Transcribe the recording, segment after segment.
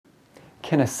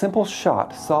Can a simple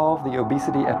shot solve the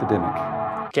obesity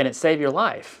epidemic? Can it save your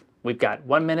life? We've got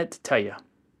 1 minute to tell you.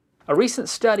 A recent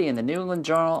study in the New England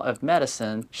Journal of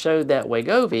Medicine showed that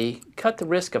Wegovy cut the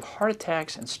risk of heart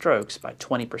attacks and strokes by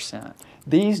 20%.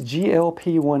 These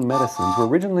GLP-1 medicines were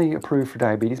originally approved for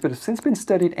diabetes, but have since been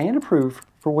studied and approved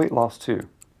for weight loss too.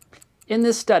 In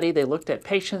this study, they looked at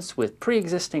patients with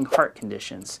pre-existing heart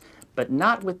conditions, but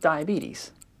not with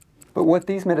diabetes. But what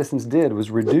these medicines did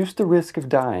was reduce the risk of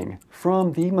dying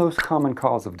from the most common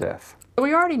cause of death.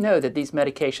 We already know that these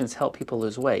medications help people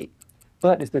lose weight.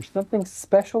 But is there something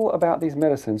special about these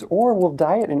medicines, or will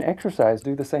diet and exercise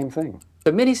do the same thing?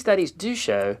 So many studies do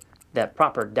show that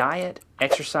proper diet,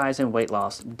 exercise, and weight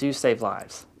loss do save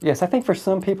lives. Yes, I think for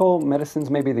some people, medicines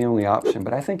may be the only option,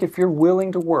 but I think if you're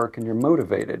willing to work and you're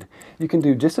motivated, you can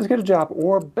do just as good a job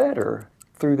or better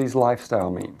through these lifestyle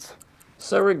means.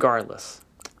 So regardless,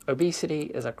 obesity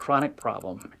is a chronic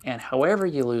problem, and however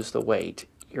you lose the weight,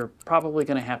 you're probably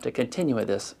going to have to continue with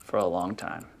this for a long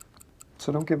time.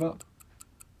 So don't give up.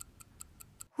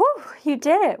 Whew, you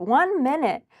did it. 1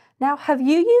 minute. Now, have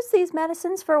you used these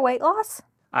medicines for weight loss?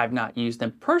 I've not used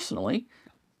them personally,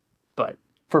 but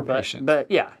patients. But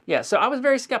yeah. So I was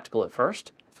very skeptical at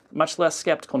first. Much less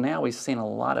skeptical now. We've seen a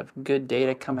lot of good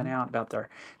data coming out about their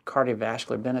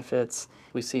cardiovascular benefits.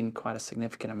 We've seen quite a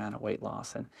significant amount of weight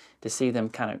loss, and to see them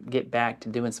kind of get back to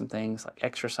doing some things like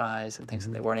exercise and things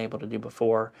that they weren't able to do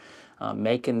before,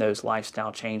 making those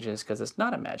lifestyle changes, because it's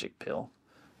not a magic pill.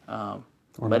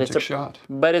 Or magic shot.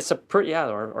 But it's a pretty,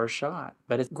 or shot.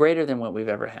 But it's greater than what we've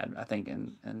ever had, I think,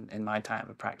 in my time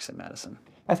of practicing medicine.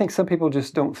 I think some people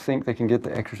just don't think they can get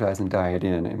the exercise and diet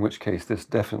in which case this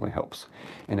definitely helps.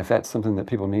 And if that's something that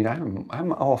people need,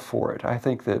 I'm all for it. I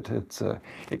think that it's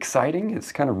exciting,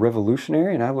 it's kind of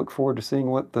revolutionary, and I look forward to seeing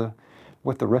what the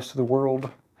rest of the world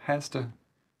has to,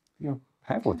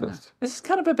 have with this. This is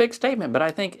kind of a big statement, but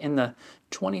I think in the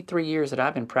 23 years that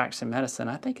I've been practicing medicine,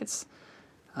 I think it's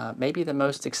maybe the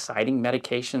most exciting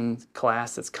medication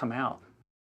class that's come out.